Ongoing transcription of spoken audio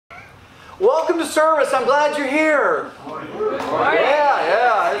Welcome to service. I'm glad you're here.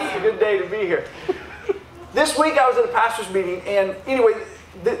 Yeah, it's a good day to be here. This week I was at a pastor's meeting, and anyway,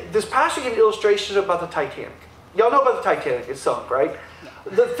 this pastor gave illustrations about the Titanic. Y'all know about the Titanic. It sunk, right?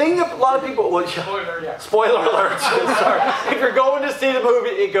 The thing that a lot of people... Well, spoiler alert. Sorry. If you're going to see the movie,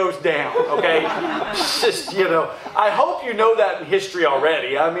 it goes down, okay? It's just, I hope you know that in history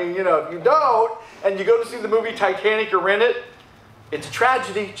already. I mean, if you don't, and you go to see the movie Titanic or rent it, it's a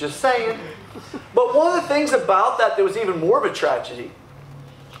tragedy, just saying. But one of the things about that was even more of a tragedy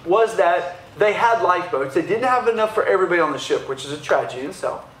was that they had lifeboats. They didn't have enough for everybody on the ship, which is a tragedy in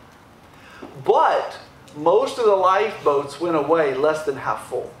itself. But most of the lifeboats went away less than half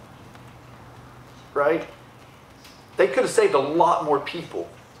full. Right? They could have saved a lot more people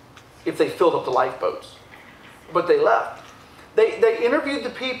if they filled up the lifeboats. But they left. They interviewed the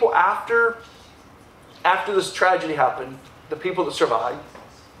people after this tragedy happened, the people that survived,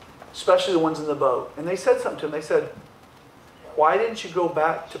 especially the ones in the boat. And they said something to them. They said, why didn't you go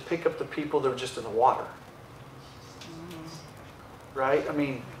back to pick up the people that were just in the water? Right? I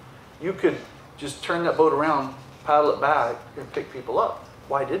mean, you could just turn that boat around, paddle it back, and pick people up.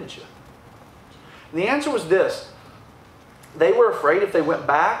 Why didn't you? And the answer was this. They were afraid if they went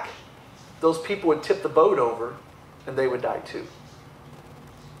back, those people would tip the boat over and they would die too.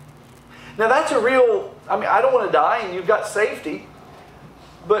 Now that's a real, I don't want to die and you've got safety,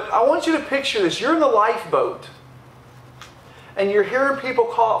 but I want you to picture this. You're in the lifeboat and you're hearing people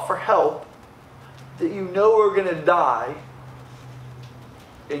call out for help that you know are going to die,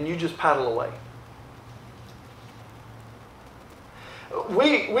 and you just paddle away.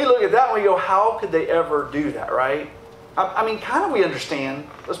 We look at that and we go, how could they ever do that, right? Kind of we understand.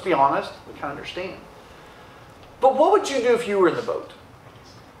 Let's be honest. We kind of understand. But what would you do if you were in the boat?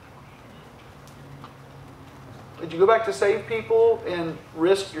 Would you go back to save people and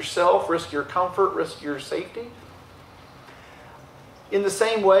risk yourself, risk your comfort, risk your safety? In the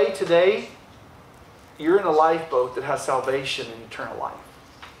same way, today, you're in a lifeboat that has salvation and eternal life.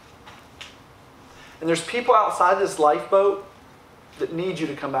 And there's people outside this lifeboat that need you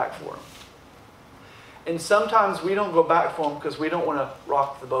to come back for them. And sometimes we don't go back for them because we don't want to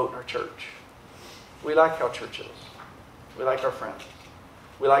rock the boat in our church. We like how church is. We like our friends.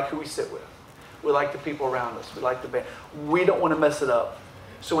 We like who we sit with. We like the people around us. We like the band. We don't want to mess it up.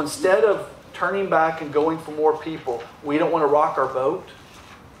 So instead of turning back and going for more people, we don't want to rock our boat.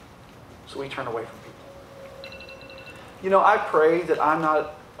 So we turn away from people. I pray that I'm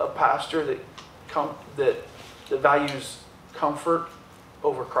not a pastor that values comfort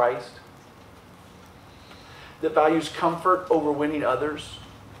over Christ, that values comfort over winning others,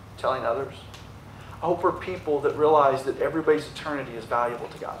 telling others. I hope we're people that realize that everybody's eternity is valuable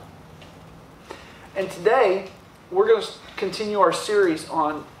to God. And today, we're going to continue our series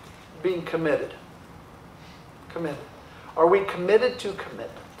on being committed. Committed. Are we committed to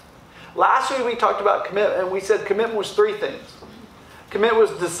commitment? Last week we talked about commitment, and we said commitment was three things. Commitment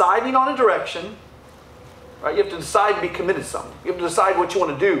was deciding on a direction. Right? You have to decide to be committed to something. You have to decide what you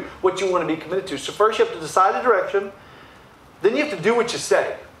want to do, what you want to be committed to. So first you have to decide a direction. Then you have to do what you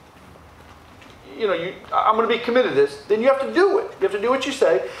say. I'm going to be committed to this. Then you have to do it. You have to do what you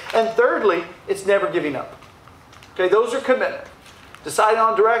say. And thirdly, it's never giving up. Okay, those are commitment. Deciding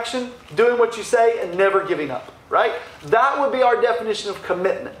on direction, doing what you say, and never giving up. Right? That would be our definition of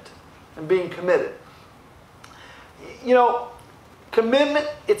commitment and being committed. Commitment,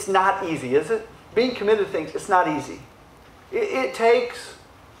 it's not easy, is it? Being committed to things, it's not easy. It takes,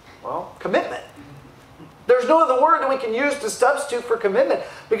 commitment. There's no other word that we can use to substitute for commitment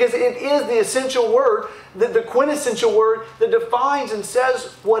because it is the essential word, the quintessential word that defines and says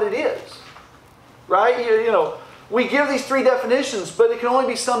what it is. Right? We give these three definitions, but it can only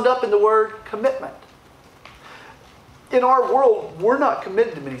be summed up in the word commitment. In our world, we're not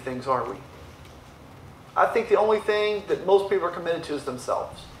committed to many things, are we? I think the only thing that most people are committed to is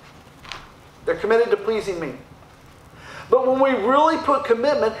themselves. They're committed to pleasing me. But when we really put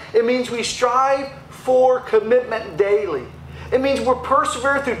commitment, it means we strive for commitment daily. It means we're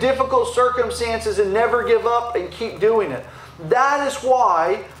persevere through difficult circumstances and never give up and keep doing it. That is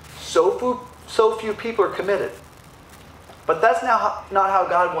why so few people are committed. But that's not how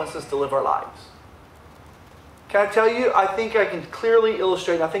God wants us to live our lives. Can I tell you, I think I can clearly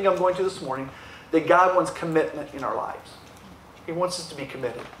illustrate, I think I'm going to this morning, that God wants commitment in our lives. He wants us to be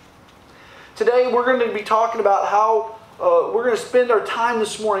committed. Today we're going to be talking about how we're going to spend our time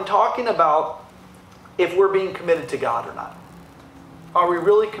this morning talking about if we're being committed to God or not. Are we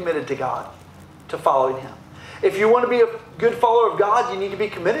really committed to God, to following Him? If you want to be a good follower of God, you need to be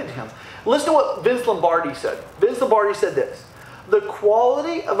committed to Him. Listen to what Vince Lombardi said. Vince Lombardi said this: The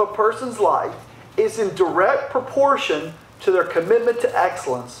quality of a person's life is in direct proportion to their commitment to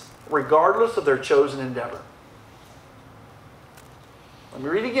excellence, regardless of their chosen endeavor. Let me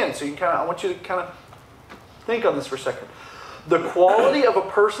read again, so I want you to kind of think on this for a second. The quality of a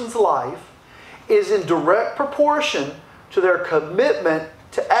person's life is in direct proportion to their commitment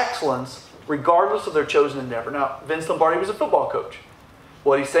to excellence, regardless of their chosen endeavor. Now, Vince Lombardi was a football coach.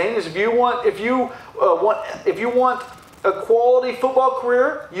 What he's saying is, if you want a quality football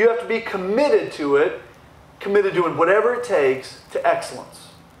career, you have to be committed to it, committed doing whatever it takes to excellence.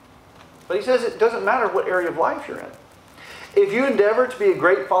 But he says it doesn't matter what area of life you're in. If you endeavor to be a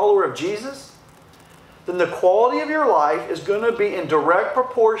great follower of Jesus, then the quality of your life is going to be in direct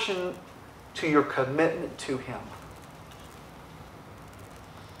proportion to your commitment to Him.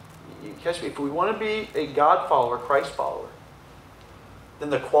 You catch me? If we want to be a God follower, Christ follower, then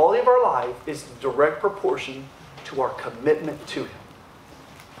the quality of our life is in direct proportion to our commitment to Him.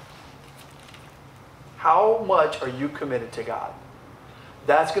 How much are you committed to God?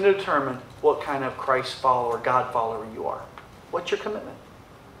 That's going to determine what kind of Christ follower, God follower you are. What's your commitment?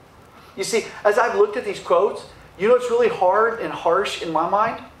 You see, as I've looked at these quotes, you know what's really hard and harsh in my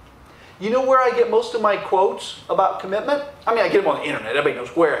mind? You know where I get most of my quotes about commitment? I mean, I get them on the internet. Everybody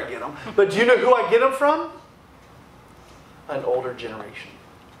knows where I get them. But do you know who I get them from? An older generation.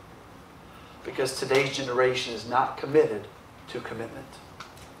 Because today's generation is not committed to commitment.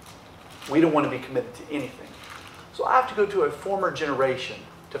 We don't want to be committed to anything. So I have to go to a former generation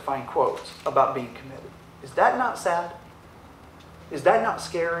to find quotes about being committed. Is that not sad? Is that not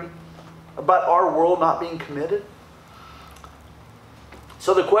scary? About our world not being committed?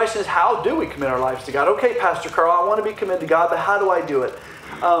 So the question is, how do we commit our lives to God? Okay, Pastor Carl, I want to be committed to God, but how do I do it?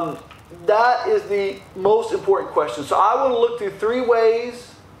 That is the most important question. So I want to look through 3 ways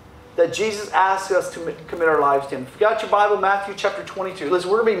that Jesus asks us to commit our lives to Him. If you got your Bible, Matthew chapter 22. Listen,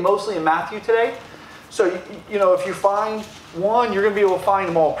 we're going to be mostly in Matthew today. So, you know, if you find one, you're going to be able to find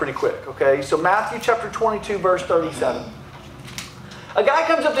them all pretty quick, okay? So Matthew chapter 22, verse 37. A guy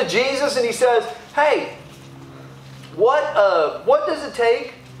comes up to Jesus and he says, hey, what does it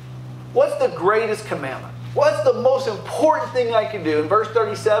take? What's the greatest commandment? What's the most important thing I can do? And verse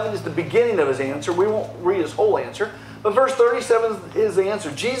 37 is the beginning of his answer. We won't read his whole answer. But verse 37 is the answer.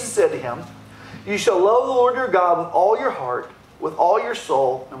 Jesus said to him, you shall love the Lord your God with all your heart, with all your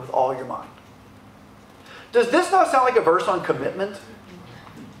soul, and with all your mind. Does this not sound like a verse on commitment?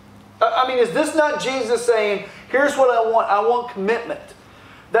 I mean, is this not Jesus saying, here's what I want. I want commitment.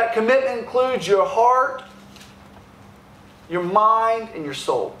 That commitment includes your heart, your mind, and your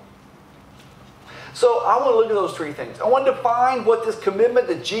soul. So I want to look at those 3 things. I want to define what this commitment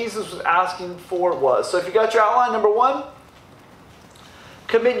that Jesus was asking for was. So if you got your outline, number 1,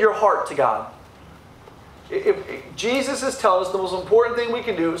 commit your heart to God. If Jesus is telling us the most important thing we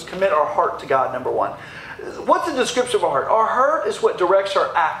can do is commit our heart to God, number 1. What's the description of our heart? Our heart is what directs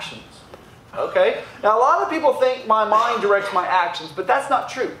our actions. Okay? Now, a lot of people think my mind directs my actions, but that's not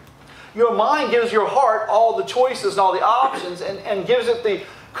true. Your mind gives your heart all the choices and all the options and gives it the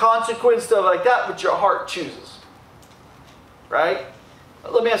consequence, stuff like that, but your heart chooses. Right?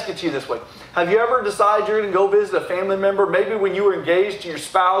 Let me ask it to you this way. Have you ever decided you're going to go visit a family member? Maybe when you were engaged to your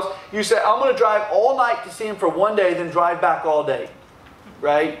spouse, you say, I'm going to drive all night to see him for one day, then drive back all day.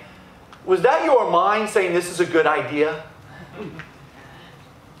 Right? Was that your mind saying this is a good idea?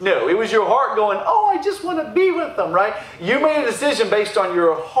 No, it was your heart going, oh, I just want to be with them, right? You made a decision based on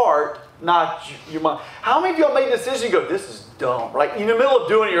your heart, not your mind. How many of y'all made a decision and go, this is dumb, right? In the middle of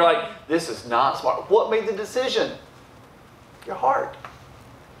doing it, you're like, this is not smart. What made the decision? Your heart.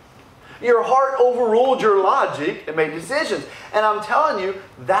 Your heart overruled your logic and made decisions. And I'm telling you,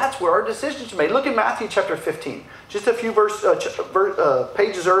 that's where our decisions are made. Look at Matthew chapter 15. Just a few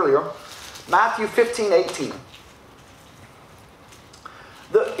pages earlier. Matthew 15:18.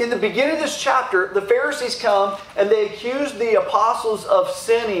 In the beginning of this chapter, the Pharisees come and they accuse the apostles of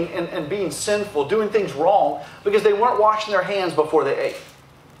sinning and being sinful, doing things wrong, because they weren't washing their hands before they ate.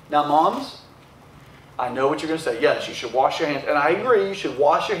 Now, moms, I know what you're going to say. Yes, you should wash your hands. And I agree, you should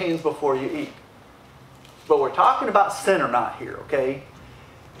wash your hands before you eat. But we're talking about sin or not here, okay?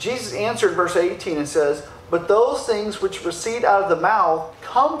 Jesus answered verse 18 and says, but those things which proceed out of the mouth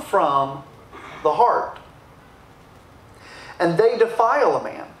come from the heart. And they defile a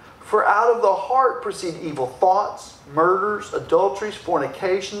man. For out of the heart proceed evil thoughts, murders, adulteries,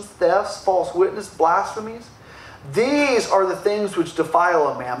 fornications, thefts, false witness, blasphemies. These are the things which defile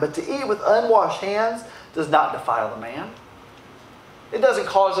a man. But to eat with unwashed hands does not defile a man. It doesn't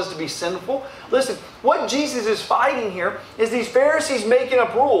cause us to be sinful. Listen, what Jesus is fighting here is these Pharisees making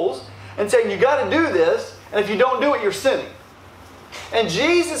up rules and saying, you got to do this, and if you don't do it, you're sinning. And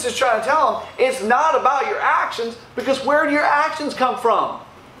Jesus is trying to tell them, it's not about your actions, because where do your actions come from?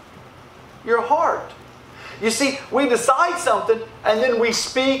 Your heart. You see, we decide something, and then we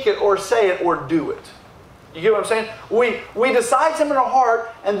speak it or say it or do it. You get what I'm saying? We decide something in our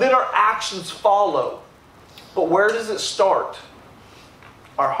heart, and then our actions follow. But where does it start?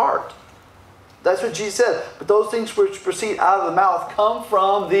 Our heart. That's what Jesus said. But those things which proceed out of the mouth come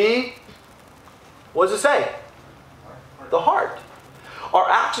from the, what does it say? The heart. Our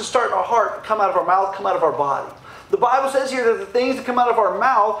actions start in our heart, come out of our mouth, come out of our body. The Bible says here that the things that come out of our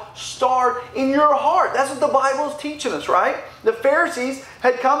mouth start in your heart. That's what the Bible is teaching us, right? The Pharisees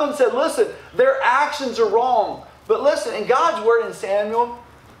had come and said, listen, their actions are wrong. But listen, in God's word in Samuel,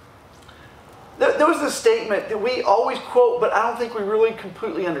 there was this statement that we always quote, but I don't think we really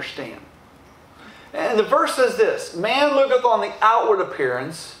completely understand. And the verse says this, man looketh on the outward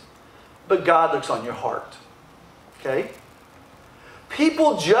appearance, but God looks on your heart. Okay?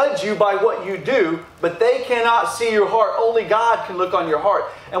 People judge you by what you do, but they cannot see your heart. Only God can look on your heart.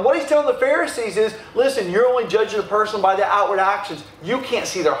 And what he's telling the Pharisees is, listen, you're only judging a person by the outward actions. You can't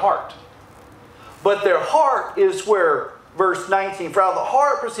see their heart. But their heart is where, verse 19, for out of the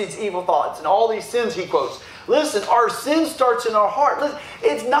heart proceeds evil thoughts. And all these sins he quotes. Listen, our sin starts in our heart. Listen,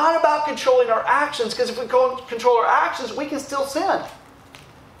 it's not about controlling our actions, because if we control our actions, we can still sin.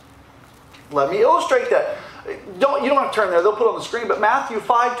 Let me illustrate that. You don't have to turn there. They'll put it on the screen. But Matthew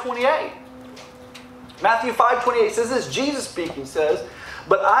 5:28. Matthew 5:28 says this. Jesus speaking says,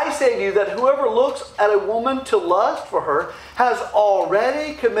 but I say to you that whoever looks at a woman to lust for her has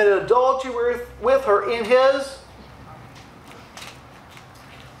already committed adultery with her in his...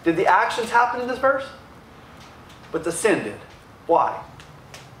 Did the actions happen in this verse? But the sin did. Why?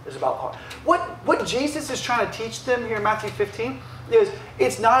 It's about the heart. What Jesus is trying to teach them here in Matthew 15 is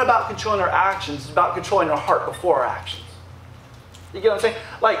it's not about controlling our actions. It's about controlling our heart before our actions. You get what I'm saying?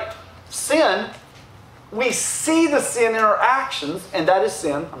 Like sin, we see the sin in our actions, and that is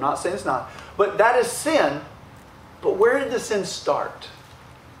sin. I'm not saying it's not. But that is sin. But where did the sin start?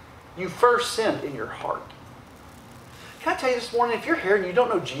 You first sinned in your heart. Can I tell you this morning, if you're here and you don't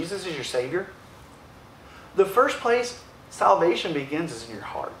know Jesus as your Savior, the first place salvation begins is in your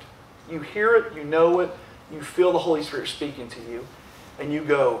heart. You hear it, you know it, you feel the Holy Spirit speaking to you, and you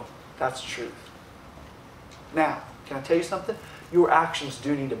go, that's truth. Now, can I tell you something? Your actions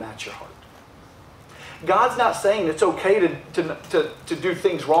do need to match your heart. God's not saying it's okay to do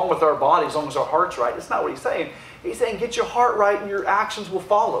things wrong with our body as long as our heart's right. That's not what He's saying. He's saying get your heart right and your actions will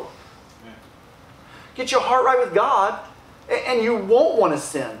follow. Get your heart right with God and you won't want to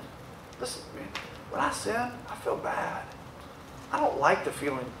sin. Listen, man, when I sin, I feel bad. I don't like the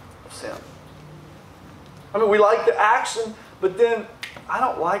feeling of sin. I mean, we like the action, but then I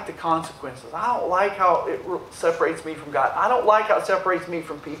don't like the consequences. I don't like how it separates me from God. I don't like how it separates me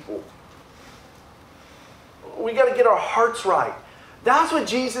from people. We got to get our hearts right. That's what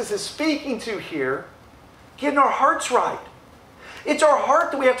Jesus is speaking to here. Getting our hearts right. It's our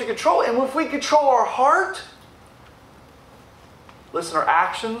heart that we have to control. And if we control our heart, listen, our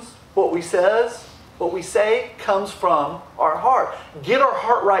actions, what we say comes from our heart. Get our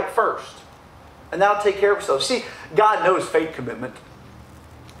heart right first. And that'll take care of itself. See, God knows faith commitment.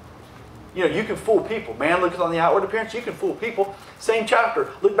 You know, you can fool people. Man looks on the outward appearance, you can fool people. Same chapter.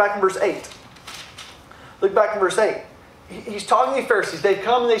 Look back in verse 8. Look back in verse 8. He's talking to the Pharisees. They've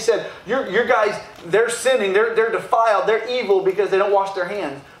come and they said, your guys, they're sinning, they're defiled, they're evil because they don't wash their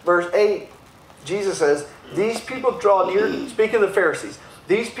hands. Verse 8, Jesus says, these people draw near, speaking of the Pharisees,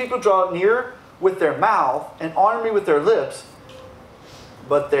 these people draw near with their mouth and honor me with their lips,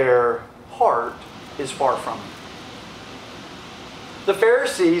 but their heart is far from me. The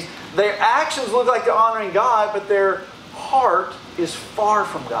Pharisees, their actions look like they're honoring God, but their heart is far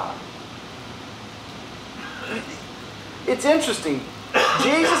from God. It's interesting.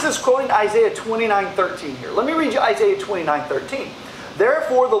 Jesus is quoting Isaiah 29:13 here. Let me read you Isaiah 29:13.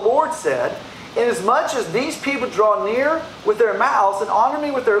 Therefore the Lord said, inasmuch as these people draw near with their mouths and honor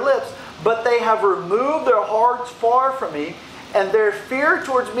me with their lips, but they have removed their hearts far from me, and their fear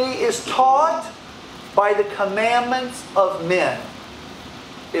towards me is taught by the commandments of men.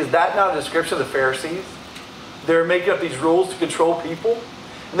 Is that not a description of the Pharisees? They're making up these rules to control people.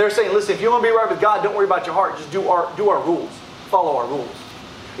 And they're saying, listen, if you want to be right with God, don't worry about your heart. Just do our rules. Follow our rules.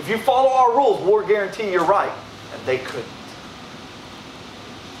 If you follow our rules, we'll guarantee you're right. And they couldn't.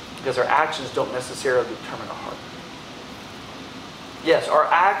 Because our actions don't necessarily determine our heart. Yes, our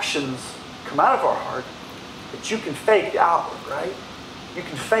actions come out of our heart, but you can fake the outward, right? You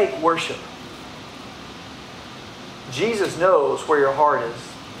can fake worship. Jesus knows where your heart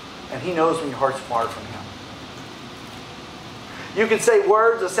is, and He knows when your heart's far from Him. You can say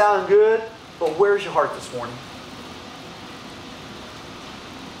words that sound good, but where's your heart this morning?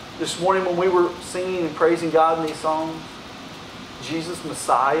 This morning when we were singing and praising God in these songs, Jesus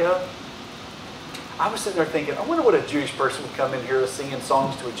Messiah, I was sitting there thinking, I wonder what a Jewish person would come in here singing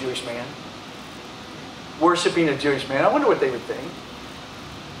songs to a Jewish man. Worshiping a Jewish man. I wonder what they would think.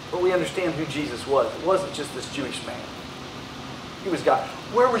 But we understand who Jesus was. It wasn't just this Jewish man. He was God.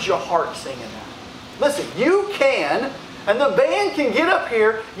 Where was your heart singing that? Listen, you can, and the band can get up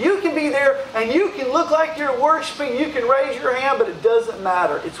here, you can be there, and you can look like you're worshiping, you can raise your hand, but it doesn't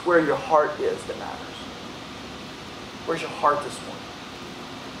matter. It's where your heart is that matters. Where's your heart this morning?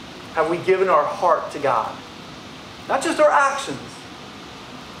 Have we given our heart to God? Not just our actions.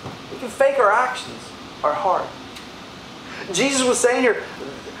 We can fake our actions, our heart. Jesus was saying here,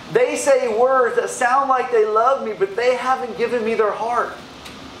 they say words that sound like they love me, but they haven't given me their heart.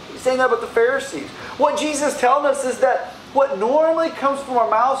 He's saying that about the Pharisees. What Jesus is telling us is that what normally comes from our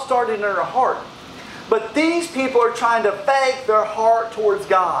mouth started in our heart. But these people are trying to fake their heart towards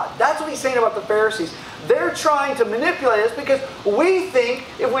God. That's what he's saying about the Pharisees. They're trying to manipulate us because we think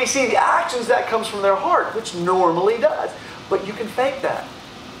if we see the actions that comes from their heart, which normally does. But you can fake that.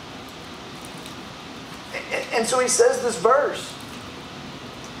 And so he says this verse.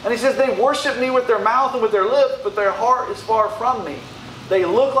 And he says, they worship me with their mouth and with their lips, but their heart is far from me. They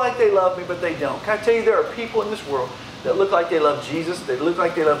look like they love me, but they don't. Can I tell you, there are people in this world that look like they love Jesus, they look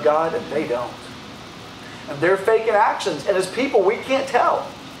like they love God, and they don't. And they're faking actions. And as people, we can't tell.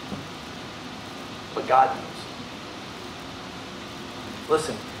 But God knows.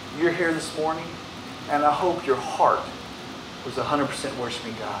 Listen, you're here this morning, and I hope your heart was 100%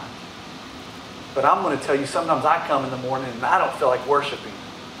 worshiping God. But I'm going to tell you, sometimes I come in the morning and I don't feel like worshiping.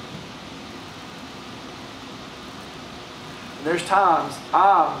 And there's times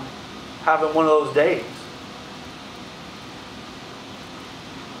I'm having one of those days.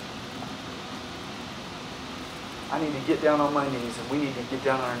 I need to get down on my knees, and we need to get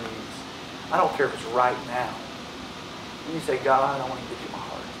down on our knees. I don't care if it's right now. And you say, God, I want to give you my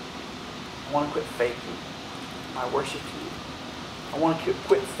heart. I want to quit faking my worship to you. I want to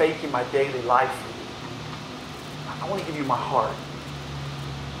quit faking my daily life for you. I want to give you my heart.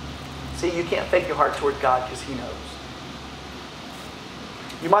 See, you can't fake your heart toward God because He knows.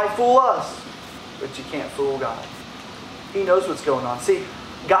 You might fool us, but you can't fool God. He knows what's going on. See,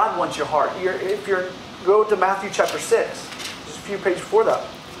 God wants your heart. Go to Matthew chapter 6. Just a few pages before that.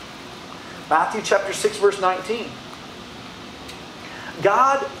 Matthew chapter 6, verse 19.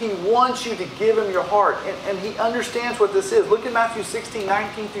 God, He wants you to give Him your heart. And He understands what this is. Look at Matthew 16,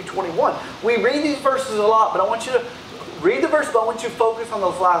 19 through 21. We read these verses a lot, but I want you to read the verse, but I want you to focus on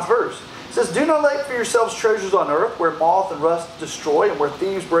those last verse. It says, do not lay up for yourselves treasures on earth, where moth and rust destroy, and where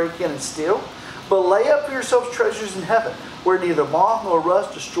thieves break in and steal. But lay up for yourselves treasures in heaven, where neither moth nor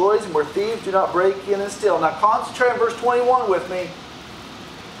rust destroys, and where thieves do not break in and steal. Now concentrate on verse 21 with me.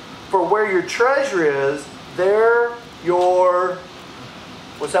 For where your treasure is, there your,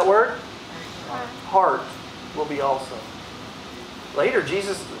 what's that word? Heart will be also. Later,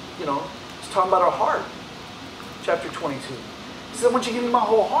 Jesus, is talking about our heart. Chapter 22. He says, I want you to give me my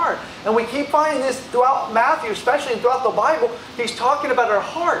whole heart. And we keep finding this throughout Matthew, especially throughout the Bible. He's talking about our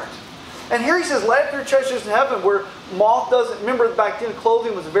heart. And here he says, lay up your treasures in heaven where moth doesn't... Remember back then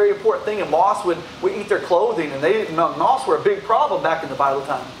clothing was a very important thing, and moths would eat their clothing. And moths were a big problem back in the Bible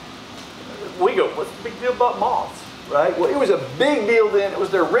time. We go, what's the big deal about moths? Right? Well, it was a big deal then. It was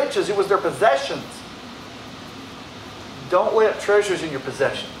their riches. It was their possessions. Don't lay up treasures in your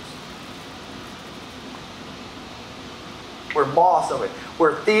possessions. Where moths of it,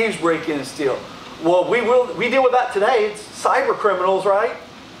 where thieves break in and steal. Well, we deal with that today. It's cyber criminals, right?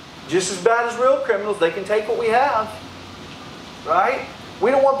 Just as bad as real criminals. They can take what we have, right?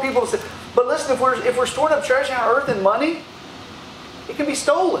 We don't want people to say. But listen, if we're storing up treasure on earth and money, it can be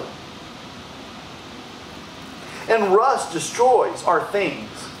stolen. And rust destroys our things,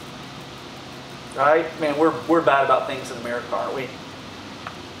 right? Man, we're bad about things in America, aren't we?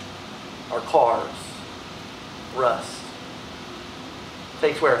 Our cars, rust.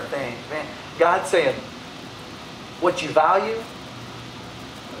 Takes away our things. Man, God's saying, what you value,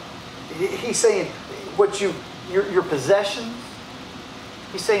 He's saying, your possessions.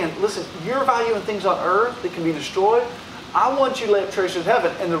 He's saying, listen, you're valuing things on earth that can be destroyed. I want you to lay up treasures in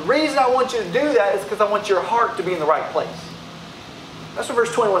heaven. And the reason I want you to do that is because I want your heart to be in the right place. That's what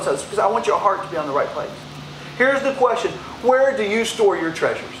verse 21 says. Because I want your heart to be on the right place. Here's the question. Where do you store your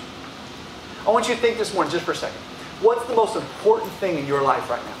treasures? I want you to think this morning just for a second. What's the most important thing in your life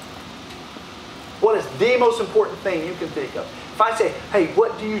right now? What is the most important thing you can think of? If I say, hey,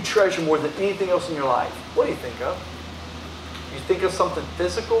 what do you treasure more than anything else in your life? What do you think of? You think of something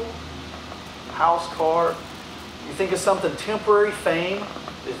physical, house, car. You think of something temporary. Fame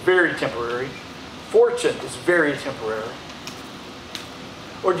is very temporary. Fortune is very temporary.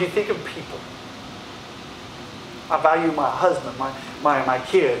 Or do you think of people? I value my husband, my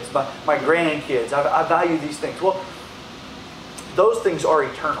kids, my grandkids. I value these things. Well, those things are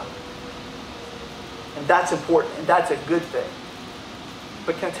eternal. And that's important, and that's a good thing.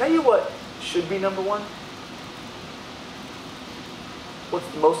 But can I tell you what should be number one? What's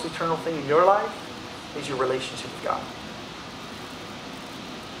the most eternal thing in your life? Is your relationship with God.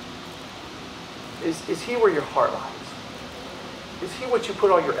 Is He where your heart lies? Is He what you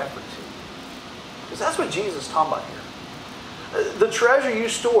put all your effort to? Because that's what Jesus is talking about here. The treasure you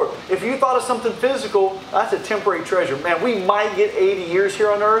store. If you thought of something physical, that's a temporary treasure. Man, we might get 80 years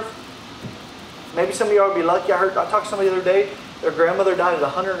here on earth. Maybe some of y'all would be lucky. I talked to somebody the other day. Their grandmother died at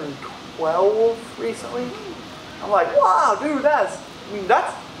 112 recently. I'm like, wow, dude, that's a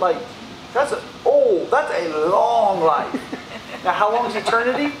long life. Now, how long is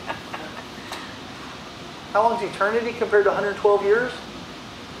eternity? How long is eternity compared to 112 years?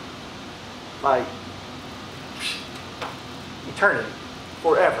 Like, eternity.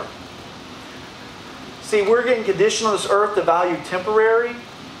 Forever. See, we're getting conditioned on this earth to value temporary,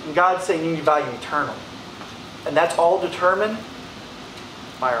 and God's saying you need to value eternal. And that's all determined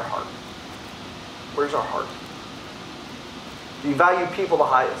by our heart. Where's our heart? Do you value people the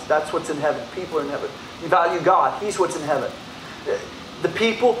highest? That's what's in heaven. People are in heaven. You value God. He's what's in heaven. The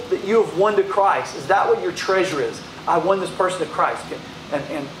people that you have won to Christ, is that what your treasure is? I won this person to Christ.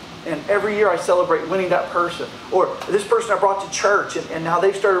 And every year I celebrate winning that person. Or this person I brought to church and now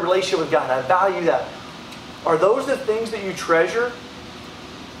they've started a relationship with God. I value that. Are those the things that you treasure?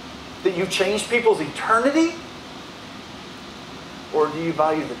 That you change people's eternity? Or do you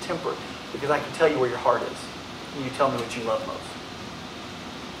value the temporary? Because I can tell you where your heart is. And you tell me what you love most.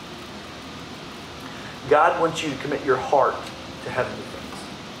 God wants you to commit your heart to heavenly things.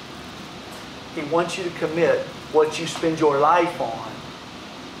 He wants you to commit what you spend your life on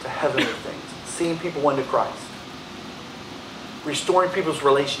to heavenly things. Seeing people win to Christ. Restoring people's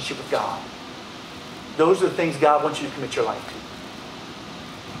relationship with God. Those are the things God wants you to commit your life to.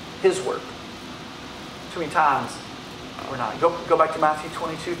 His work. Too many times we're not. Go back to Matthew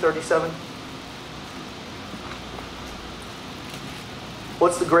 22:37.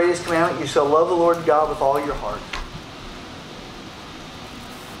 What's the greatest commandment? You shall love the Lord God with all your heart.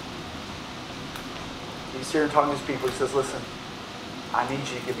 He's here and talking to his people. He says, listen, I need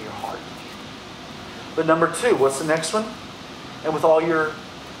you to give me your heart. But number two, what's the next one? And with all your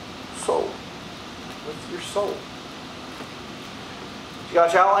soul. With your soul. You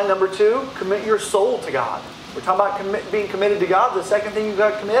got your outline number two? Commit your soul to God. We're talking about being committed to God. The second thing you've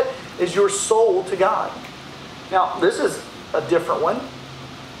got to commit is your soul to God. Now, this is a different one.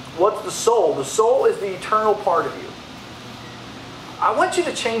 What's the soul? The soul is the eternal part of you. I want you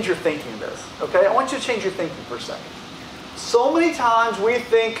to change your thinking of this. Okay? I want you to change your thinking for a second. So many times we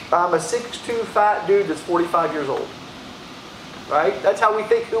think I'm a 6'2" fat dude that's 45 years old. Right? That's how we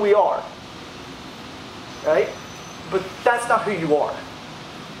think who we are. Right? But that's not who you are.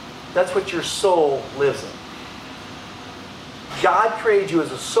 That's what your soul lives in. God created you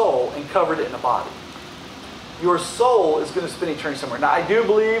as a soul and covered it in a body. Your soul is going to spend eternity somewhere. Now, I do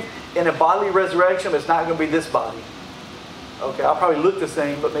believe in a bodily resurrection, but it's not going to be this body. Okay, I'll probably look the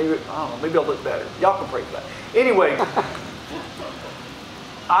same, but maybe, I don't know, maybe I'll look better. Y'all can pray for that. Anyway,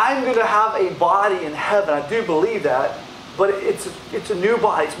 I'm going to have a body in heaven. I do believe that, but it's a new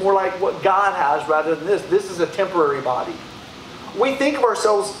body. It's more like what God has rather than this. This is a temporary body. We think of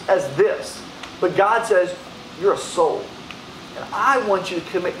ourselves as this, but God says, you're a soul. And I want you to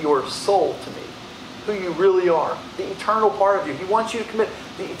commit your soul to me. Who you really are. The eternal part of you. He wants you to commit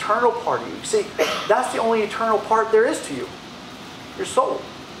the eternal part of you. See, that's the only eternal part there is to you. Your soul.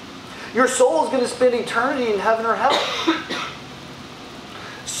 Your soul is going to spend eternity in heaven or hell.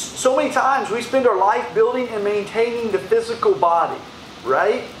 So many times we spend our life building and maintaining the physical body.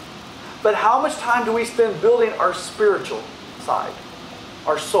 Right? But how much time do we spend building our spiritual side?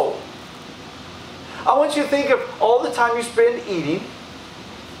 Our soul. I want you to think of all the time you spend eating.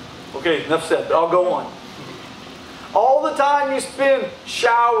 Okay, enough said. I'll go on. All the time you spend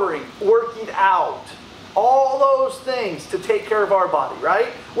showering, working out. All those things to take care of our body,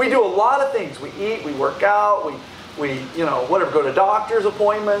 right? We do a lot of things. We eat, we work out, we whatever, go to doctor's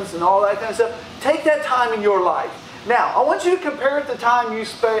appointments and all that kind of stuff. Take that time in your life. Now, I want you to compare it to the time you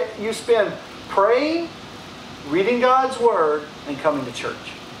spend praying, reading God's Word, and coming to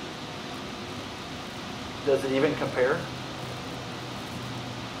church. Does it even compare?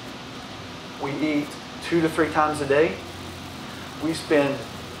 We eat 2 to 3 times a day. we spend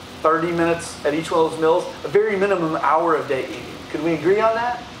 30 minutes at each one of those meals, a very minimum hour a day eating. Could we agree on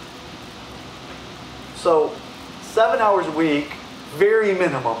that? So 7 hours a week, very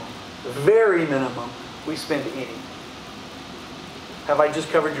minimum, we spend eating. Have I just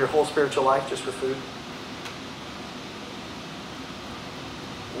covered your whole spiritual life just with food?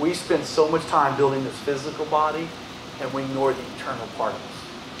 We spend so much time building this physical body, and we ignore the eternal part of us.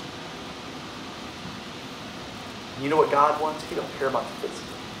 You know what God wants? He don't care about the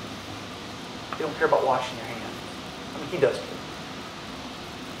physical. He don't care about washing your hands. I mean, He does care.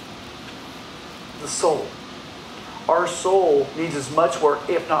 The soul. Our soul needs as much work,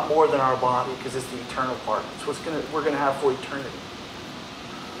 if not more, than our body, because it's the eternal part. It's what we're going to have for eternity.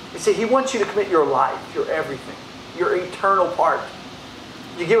 You see, He wants you to commit your life, your everything, your eternal part.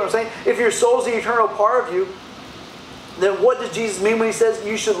 You get what I'm saying? If your soul is the eternal part of you, then what does Jesus mean when He says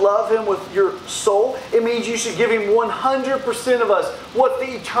you should love Him with your soul? It means you should give Him 100% of us. What's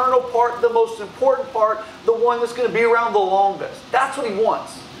the eternal part, the most important part, the one that's going to be around the longest? That's what He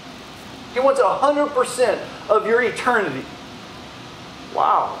wants. He wants 100% of your eternity.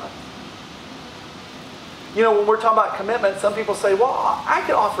 Wow. You know, when we're talking about commitment, some people say, well, I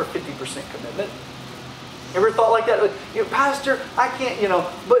could offer 50% commitment. Ever thought like that? You know, Pastor, I can't,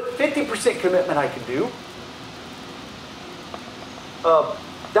 but 50% commitment I can do.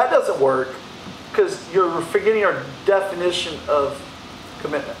 That doesn't work because you're forgetting our definition of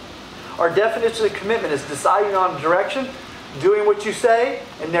commitment. Our definition of commitment is deciding on direction, doing what you say,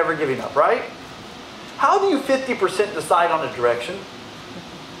 and never giving up, right? How do you 50% decide on a direction?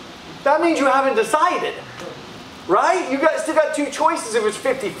 That means you haven't decided, right? You still got two choices if it's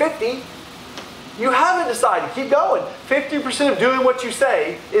 50-50. You haven't decided. Keep going. 50% of doing what you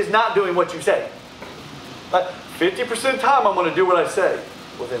say is not doing what you say. 50% of the time I'm going to do what I say.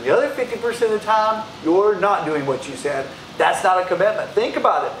 Well, then the other 50% of the time, you're not doing what you said. That's not a commitment. Think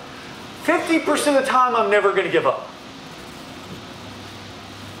about it. 50% of the time, I'm never going to give up.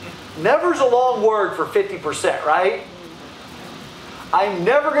 Never's a long word for 50%, right? I'm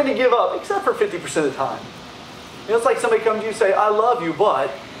never going to give up, except for 50% of the time. It's like somebody comes to you and say, I love you, but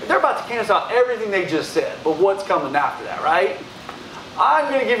they're about to cancel out everything they just said. But what's coming after that, right?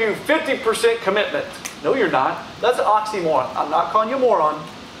 I'm going to give you 50% commitment. No, you're not. That's an oxymoron. I'm not calling you a moron.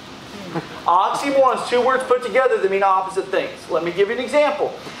 Oxymorons, two words put together that mean opposite things. Let me give you an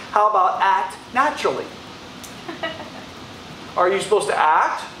example. How about act naturally? Are you supposed to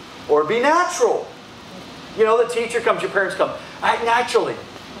act or be natural? The teacher comes, your parents come. Act naturally.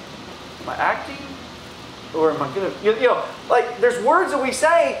 Am I acting? Or am I going to, like there's words that we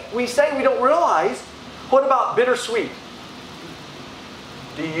say we don't realize. What about bittersweet?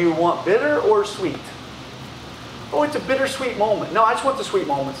 Do you want bitter or sweet? Oh, it's a bittersweet moment. No, I just want the sweet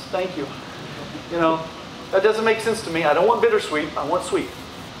moments. Thank you. That doesn't make sense to me. I don't want bittersweet. I want sweet.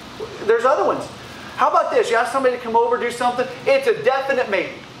 There's other ones. How about this? You ask somebody to come over, do something. It's a definite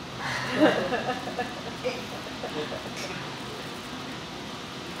maybe.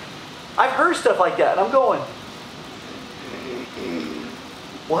 I've heard stuff like that, and I'm going,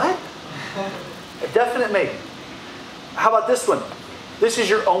 what? A definite maybe. How about this one? This is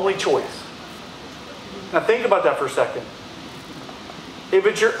your only choice. Now think about that for a second. If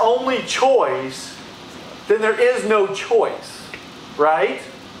it's your only choice, then there is no choice, right?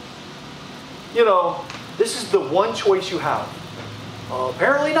 This is the one choice you have.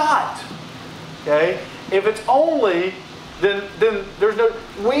 Apparently not. Okay? If it's only, then there's no...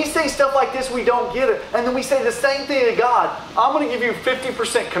 We say stuff like this, we don't get it. And then we say the same thing to God. I'm going to give you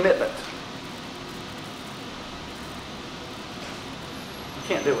 50% commitment. You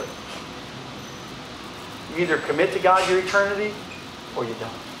can't do it. You either commit to God your eternity, or you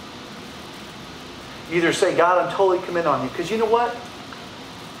don't. You either say, God, I'm totally committed on you. Because you know what?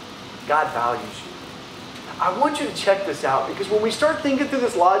 God values you. I want you to check this out. Because when we start thinking through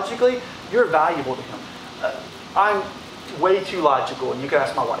this logically, you're valuable to Him. I'm way too logical. And you can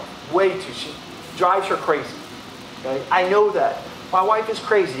ask my wife. Way too. She drives her crazy. Okay? I know that. My wife is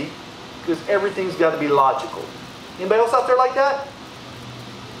crazy because everything's got to be logical. Anybody else out there like that?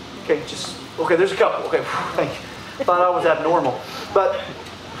 Okay, there's a couple. Okay, thank you. Thought I was abnormal. But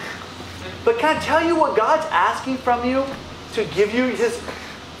can I tell you what God's asking from you to give you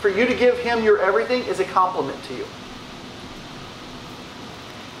for you to give Him your everything is a compliment to you.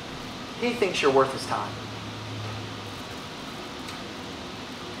 He thinks you're worth His time.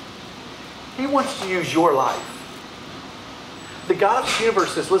 He wants to use your life. The God of the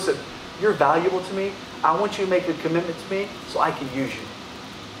universe says, listen, you're valuable to me. I want you to make a commitment to me so I can use you.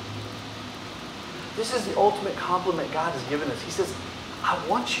 This is the ultimate compliment God has given us. He says, I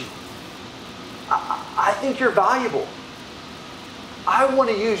want you. I think you're valuable. I want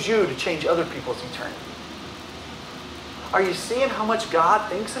to use you to change other people's eternity. Are you seeing how much God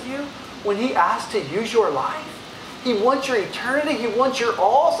thinks of you when He asks to use your life? He wants your eternity. He wants your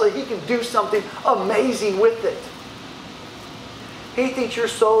all so that He can do something amazing with it. He thinks you're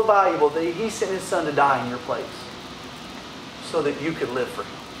so valuable that He sent His Son to die in your place so that you could live for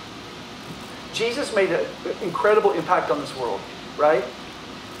Him. Jesus made an incredible impact on this world, right?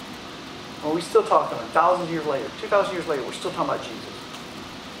 Well, we still talk about Him. 1,000 years later, 2,000 years later, we're still talking about Jesus.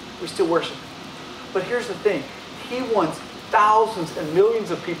 We still worship Him. But here's the thing. He wants thousands and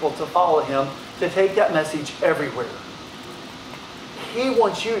millions of people to follow Him, to take that message everywhere. He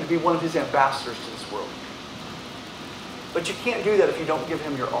wants you to be one of His ambassadors to this world. But you can't do that if you don't give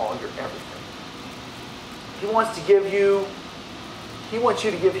Him your all, your everything. He wants to give you, He wants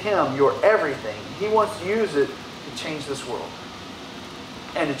you to give Him your everything. He wants to use it to change this world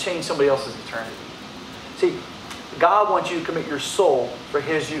and to change somebody else's eternity. See, God wants you to commit your soul for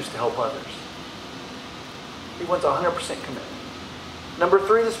His use to help others. He wants 100% commitment. Number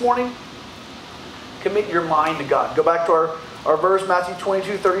 3 this morning, commit your mind to God. Go back to our verse, Matthew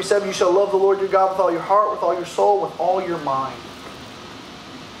 22:37. You shall love the Lord your God with all your heart, with all your soul, with all your mind.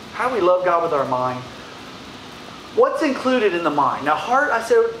 How do we love God with our mind? What's included in the mind? Now, heart, I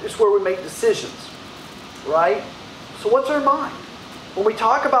said, is where we make decisions, right? So what's our mind? When we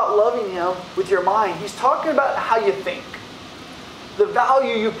talk about loving Him with your mind, He's talking about how you think. The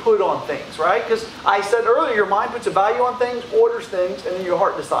value you put on things, right? Because I said earlier, your mind puts a value on things, orders things, and then your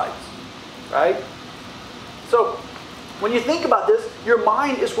heart decides, right? So, when you think about this, your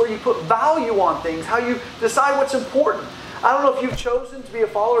mind is where you put value on things, how you decide what's important. I don't know if you've chosen to be a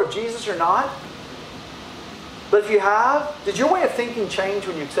follower of Jesus or not, but if you have, did your way of thinking change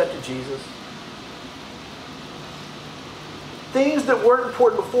when you accepted Jesus? Things that weren't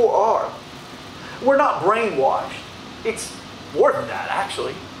important before are. We're not brainwashed. It's more than that,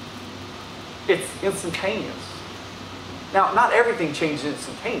 actually. It's instantaneous. Now, not everything changes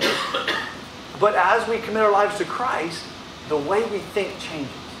instantaneous, but as we commit our lives to Christ, the way we think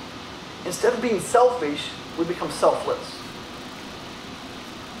changes. Instead of being selfish, we become selfless.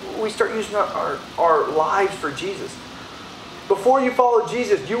 We start using our lives for Jesus. Before you followed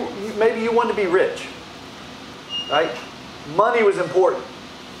Jesus, maybe you wanted to be rich, right? Money was important.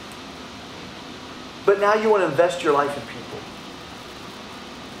 But now you want to invest your life in people.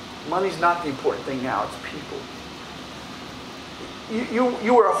 Money's not the important thing now, it's people.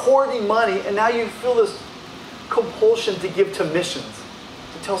 You were hoarding money, and now you feel this compulsion to give to missions,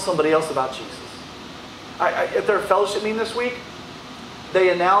 to tell somebody else about Jesus. At their fellowship meeting this week, they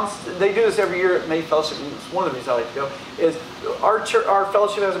announced, they do this every year at May Fellowship, it's one of the reasons I like to go, is our church, our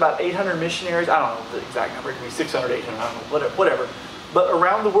fellowship has about 800 missionaries. I don't know the exact number, it could be 600, 800, I don't know, whatever. But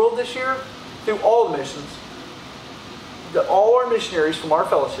around the world this year, through all the missions, all our missionaries from our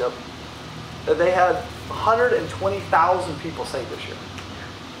fellowship, they had 120,000 people saved this year.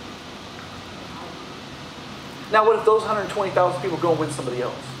 Now, what if those 120,000 people go and win somebody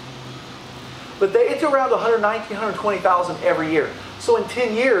else? But it's around 119,000, 120,000 every year. So in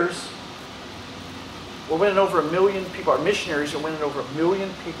 10 years, we're winning over 1 million people. Our missionaries are winning over 1 million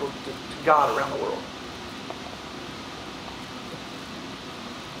people to God around the world.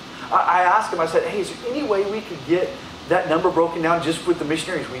 I asked him, I said, hey, is there any way we could get that number broken down just with the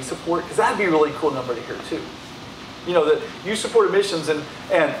missionaries we support? Because that'd be a really cool number to hear too. You know, that you supported missions and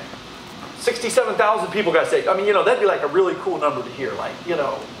 67,000 people got saved. I mean, you know, that'd be like a really cool number to hear. Like, you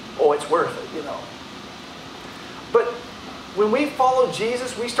know, oh, it's worth it, you know. But when we follow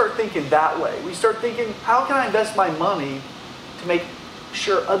Jesus, we start thinking that way. We start thinking, how can I invest my money to make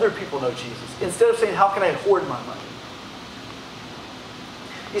sure other people know Jesus? Instead of saying, how can I hoard my money?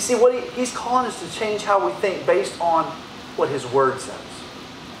 You see, he's calling us to change how we think based on what His Word says.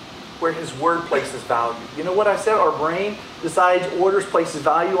 Where His Word places value. You know what I said? Our brain decides, orders, places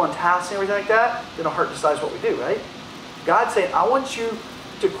value on tasks and everything like that. Then our heart decides what we do, right? God's saying, I want you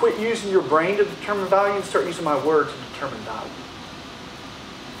to quit using your brain to determine value and start using my Word to determine value.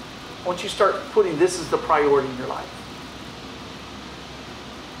 I want you to start putting this as the priority in your life.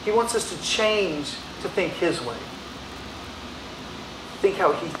 He wants us to change to think His way. Think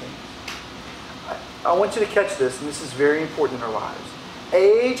how He thinks. I want you to catch this, and this is very important in our lives.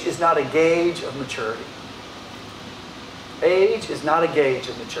 Age is not a gauge of maturity. Age is not a gauge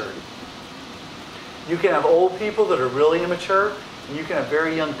of maturity. You can have old people that are really immature, and you can have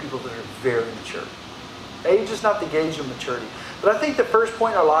very young people that are very mature. Age is not the gauge of maturity. But I think the first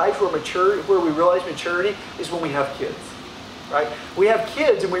point in our lives where we realize maturity is when we have kids. Right? We have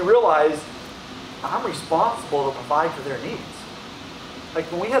kids and we realize I'm responsible to provide for their needs. Like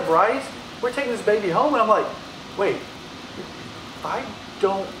when we had Bryce, we're taking this baby home and I'm like, wait, if I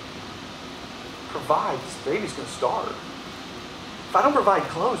don't provide, this baby's going to starve. If I don't provide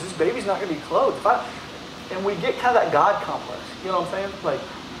clothes, this baby's not going to be clothed. And we get kind of that God complex. You know what I'm saying? Like,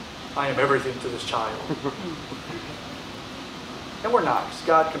 I am everything to this child. And we're nice.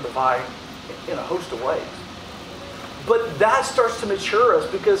 God can provide in a host of ways. But that starts to mature us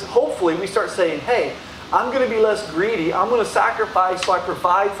because hopefully we start saying, hey, I'm going to be less greedy. I'm going to sacrifice so I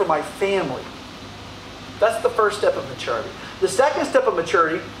provide for my family. That's the first step of maturity. The second step of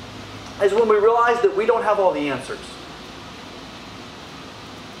maturity is when we realize that we don't have all the answers.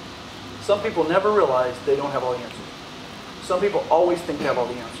 Some people never realize they don't have all the answers. Some people always think they have all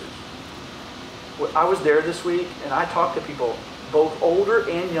the answers. I was there this week and I talked to people both older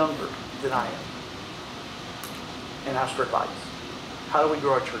and younger than I am and asked for advice. How do we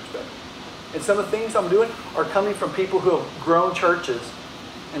grow our church better? And some of the things I'm doing are coming from people who have grown churches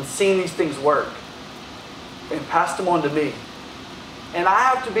and seen these things work and passed them on to me. And I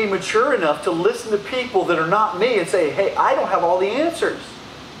have to be mature enough to listen to people that are not me and say, hey, I don't have all the answers.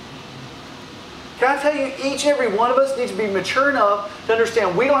 Can I tell you, each and every one of us needs to be mature enough to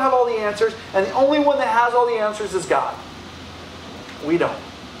understand we don't have all the answers, and the only one that has all the answers is God. We don't.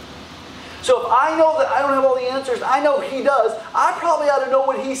 So if I know that I don't have all the answers, I know He does, I probably ought to know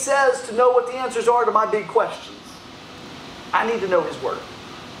what He says to know what the answers are to my big questions. I need to know His Word.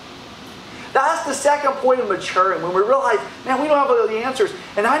 That's the second point of maturing, when we realize, man, we don't have all the answers,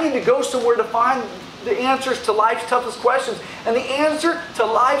 and I need to go somewhere to find the answers to life's toughest questions. And the answer to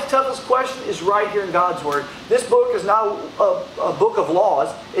life's toughest question is right here in God's Word. This book is not a book of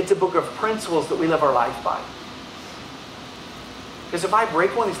laws. It's a book of principles that we live our life by. Because if I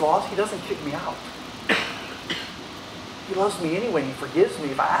break one of these laws, He doesn't kick me out. He loves me anyway. He forgives me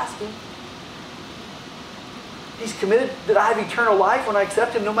if I ask Him. He's committed that I have eternal life when I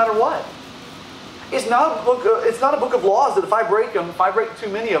accept Him no matter what. It's not a book of laws that if I break them, if I break too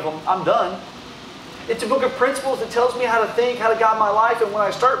many of them, I'm done. It's a book of principles that tells me how to think, how to guide my life. And when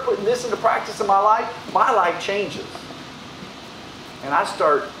I start putting this into practice in my life changes. And I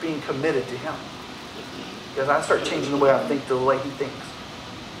start being committed to Him. Because I start changing the way I think to the way He thinks.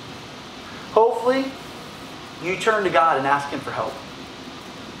 Hopefully, you turn to God and ask Him for help.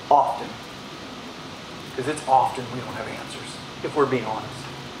 Often. Because it's often we don't have answers, if we're being honest.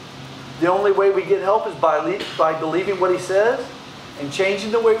 The only way we get help is by believing what He says and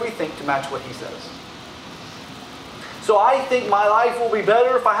changing the way we think to match what He says. So I think my life will be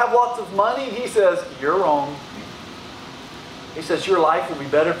better if I have lots of money. He says, you're wrong. He says, your life will be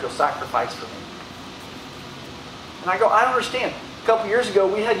better if you'll sacrifice for me. And I go, I don't understand. A couple years ago,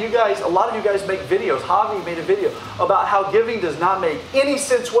 we had a lot of you guys make videos. Javi made a video about how giving does not make any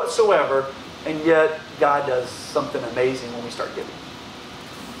sense whatsoever, and yet God does something amazing when we start giving.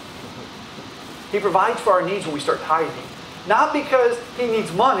 He provides for our needs when we start tithing. Not because He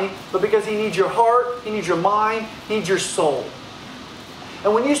needs money, but because He needs your heart, He needs your mind, He needs your soul.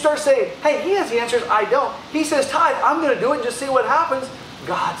 And when you start saying, hey, He has the answers, I don't. He says, tithe, I'm going to do it, just see what happens.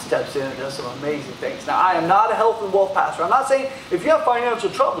 God steps in and does some amazing things. Now, I am not a health and wealth pastor. I'm not saying if you have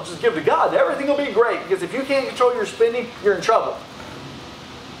financial trouble, just give to God. Everything will be great. Because if you can't control your spending, you're in trouble.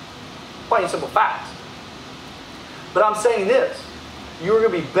 Plain and simple facts. But I'm saying this. You're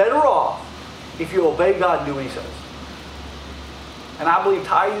going to be better off if you obey God and do what He says. And I believe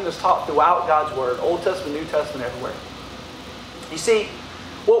tithing is taught throughout God's Word. Old Testament, New Testament, everywhere. You see,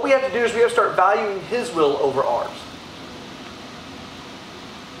 what we have to do is we have to start valuing His will over ours.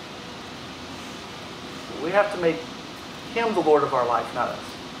 We have to make Him the Lord of our life, not us.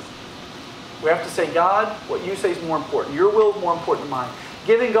 We have to say, God, what You say is more important. Your will is more important than mine.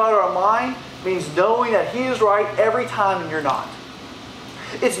 Giving God our mind means knowing that He is right every time and you're not.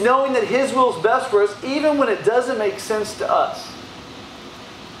 It's knowing that His will is best for us even when it doesn't make sense to us.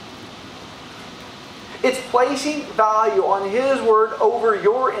 It's placing value on His Word over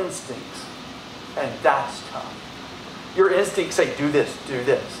your instincts. And that's tough. Your instincts say, do this, do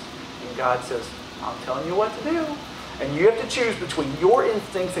this. And God says, I'm telling you what to do. And you have to choose between your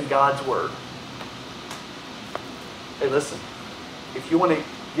instincts and God's Word. Hey, listen. If you want to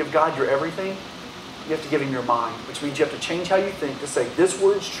give God your everything, you have to give Him your mind. Which means you have to change how you think to say, this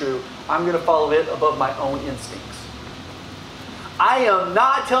word's true. I'm going to follow it above my own instincts. I am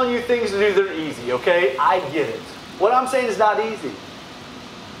not telling you things to do that are easy, okay? I get it. What I'm saying is not easy.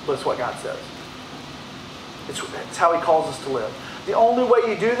 But it's what God says. It's how He calls us to live. The only way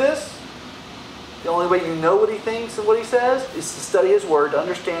you do this, the only way you know what He thinks and what He says, is to study His Word, to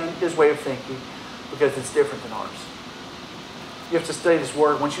understand His way of thinking, because it's different than ours. You have to study this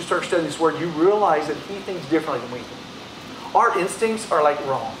Word. Once you start studying this Word, you realize that He thinks differently than we think. Our instincts are like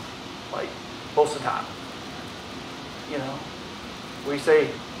wrong, like most of the time. You know? We say,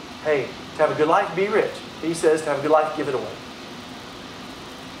 hey, to have a good life, be rich. He says to have a good life, give it away.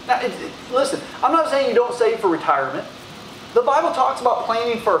 Now, listen, I'm not saying you don't save for retirement. The Bible talks about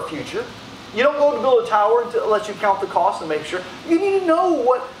planning for a future. You don't go to build a tower unless you count the cost and make sure. You need to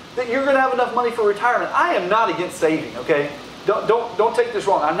know that you're going to have enough money for retirement. I am not against saving, okay? Don't take this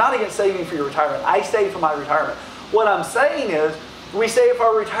wrong. I'm not against saving for your retirement. I save for my retirement. What I'm saying is, we save for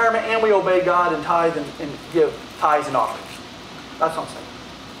our retirement and we obey God and tithe and give tithes and offerings. That's what I'm saying.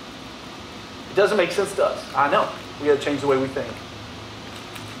 It doesn't make sense to us. I know. We got to change the way we think.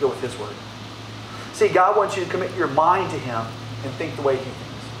 Go with His Word. See, God wants you to commit your mind to Him and think the way He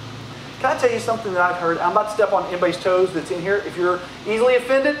thinks. Can I tell you something that I've heard? I'm about to step on anybody's toes that's in here. If you're easily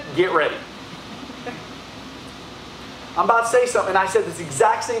offended, get ready. I'm about to say something, and I said this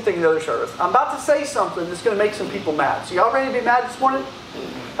exact same thing in the other service. I'm about to say something that's going to make some people mad. So y'all ready to be mad this morning?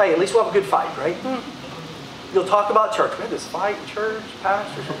 Hey, at least we'll have a good fight, right? You'll talk about church. We had this fight in church,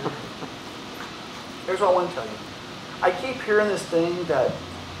 pastors. Here's what I want to tell you. I keep hearing this thing that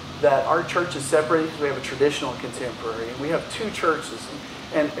our church is separated because we have a traditional and contemporary. And we have two churches,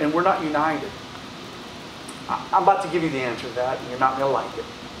 and we're not united. I'm about to give you the answer to that, and you're not going to like it.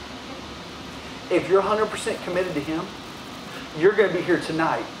 If you're 100% committed to Him, you're going to be here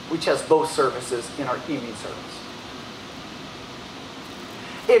tonight, which has both services in our evening service.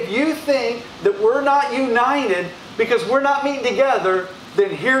 If you think that we're not united because we're not meeting together,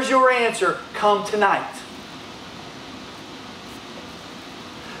 then here's your answer. Come tonight.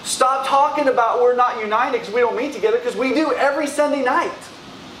 Stop talking about we're not united because we don't meet together, because we do every Sunday night.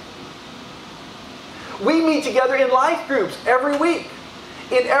 We meet together in life groups every week.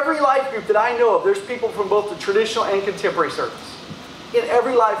 In every life group that I know of, there's people from both the traditional and contemporary service. In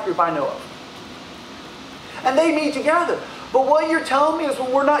every life group I know of. And they meet together. But what you're telling me is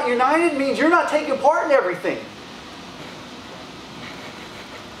when we're not united means you're not taking part in everything.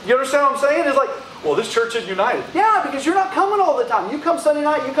 You understand what I'm saying? It's like, well, this church is united. Yeah, because you're not coming all the time. You come Sunday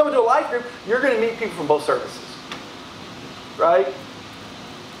night, you come into a life group, you're going to meet people from both services. Right?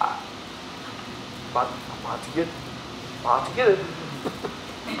 I'm about to get it.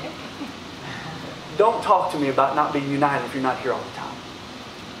 Don't talk to me about not being united if you're not here all the time.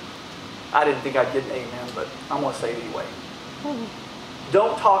 I didn't think I'd get an amen, but I'm going to say it anyway.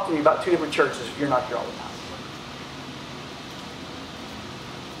 Don't talk to me about two different churches if you're not here all the time.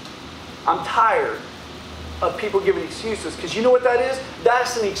 I'm tired of people giving excuses, because you know what that is?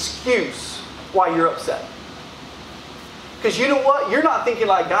 That's an excuse why you're upset. Because you know what? You're not thinking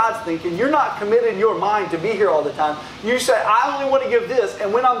like God's thinking. You're not committed in your mind to be here all the time. You say, I only want to give this,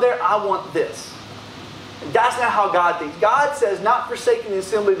 and when I'm there, I want this. And that's not how God thinks. God says, not forsaking the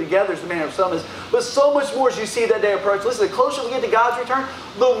assembly together as the manner of some is, but so much more as you see that day approach. Listen, the closer we get to God's return,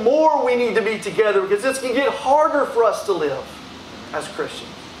 the more we need to be together, because it's going to get harder for us to live as Christians.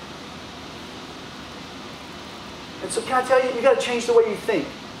 And so can I tell you, you've got to change the way you think.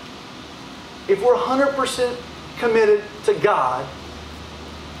 If we're 100% committed to God,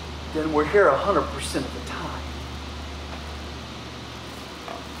 then we're here 100% of the time.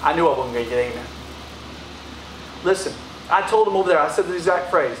 I knew I wasn't going to get amen. Listen, I told him over there, I said the exact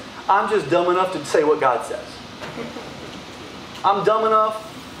phrase, I'm just dumb enough to say what God says. I'm dumb enough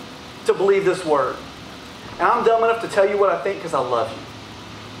to believe this word. And I'm dumb enough to tell you what I think because I love you.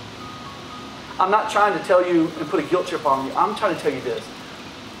 I'm not trying to tell you and put a guilt trip on you. I'm trying to tell you this.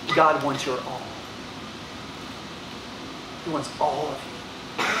 God wants your all. He wants all of you.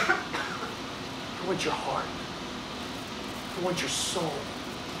 He wants your heart. He wants your soul.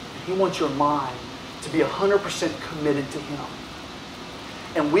 He wants your mind to be 100% committed to Him.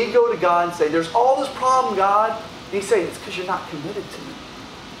 And we go to God and say, there's all this problem, God. And He's saying, it's because you're not committed to me.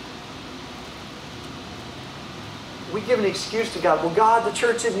 We give an excuse to God. Well, God, the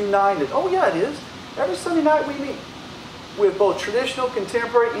church isn't united. Oh, yeah, it is. Every Sunday night we meet with both traditional,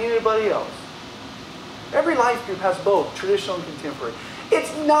 contemporary, and anybody else. Every life group has both traditional and contemporary.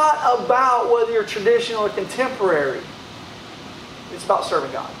 It's not about whether you're traditional or contemporary. It's about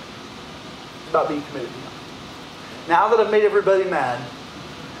serving God. It's about being committed to Him. Now that I've made everybody mad,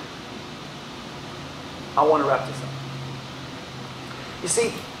 I want to wrap this up. You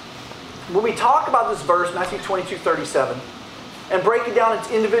see, when we talk about this verse, Matthew 22:37, and break it down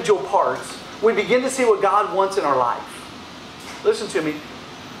into individual parts, we begin to see what God wants in our life. Listen to me.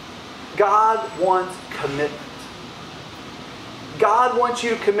 God wants commitment. God wants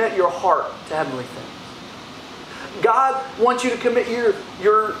you to commit your heart to heavenly things. God wants you to commit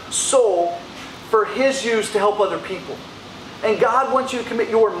your soul for His use to help other people. And God wants you to commit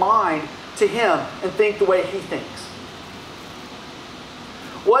your mind to Him and think the way He thinks.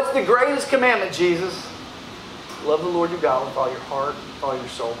 What's the greatest commandment, Jesus? Love the Lord your God with all your heart, with all your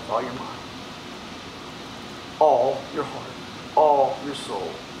soul, with all your mind. All your heart, all your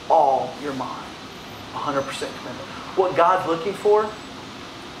soul, all your mind. 100% commitment. What God's looking for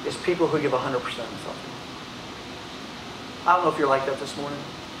is people who give 100% of themselves. I don't know if you're like that this morning.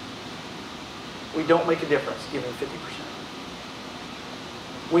 We don't make a difference giving 50%.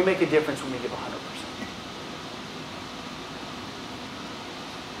 We make a difference when we give 100%.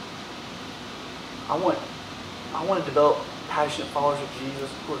 I want to develop passionate followers of Jesus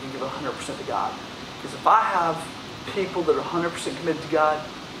who are going to give 100% to God. Because if I have people that are 100% committed to God,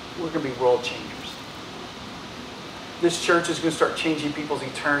 we're going to be world changers. This church is going to start changing people's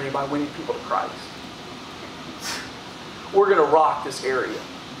eternity by winning people to Christ. We're going to rock this area.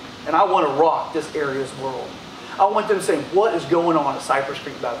 And I want to rock this area's world. I want them to say, what is going on at Cypress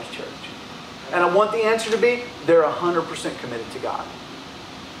Creek Baptist Church? And I want the answer to be, they're 100% committed to God.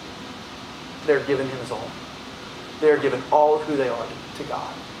 They're giving Him His all. They're giving all of who they are to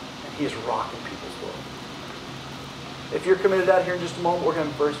God. And He is rocking people's world. If you're committed out here in just a moment, we're going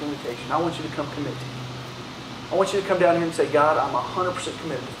to have a first invitation. I want you to come commit to Him. I want you to come down here and say, God, I'm 100%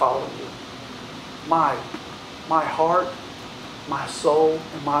 committed to following You. My heart, my soul,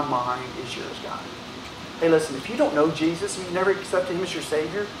 and my mind is Yours, God. Hey, listen, if you don't know Jesus and you've never accepted Him as your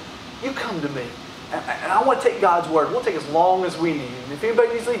Savior, you come to me. And I want to take God's word. We'll take as long as we need. And if anybody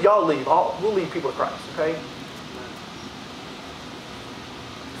needs to leave, y'all leave. We'll lead people to Christ, okay?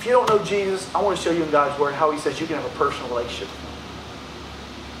 If you don't know Jesus, I want to show you in God's word how He says you can have a personal relationship with Him.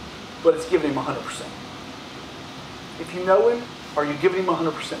 But it's giving Him 100%. If you know Him, are you giving Him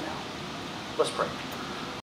 100% now? Let's pray.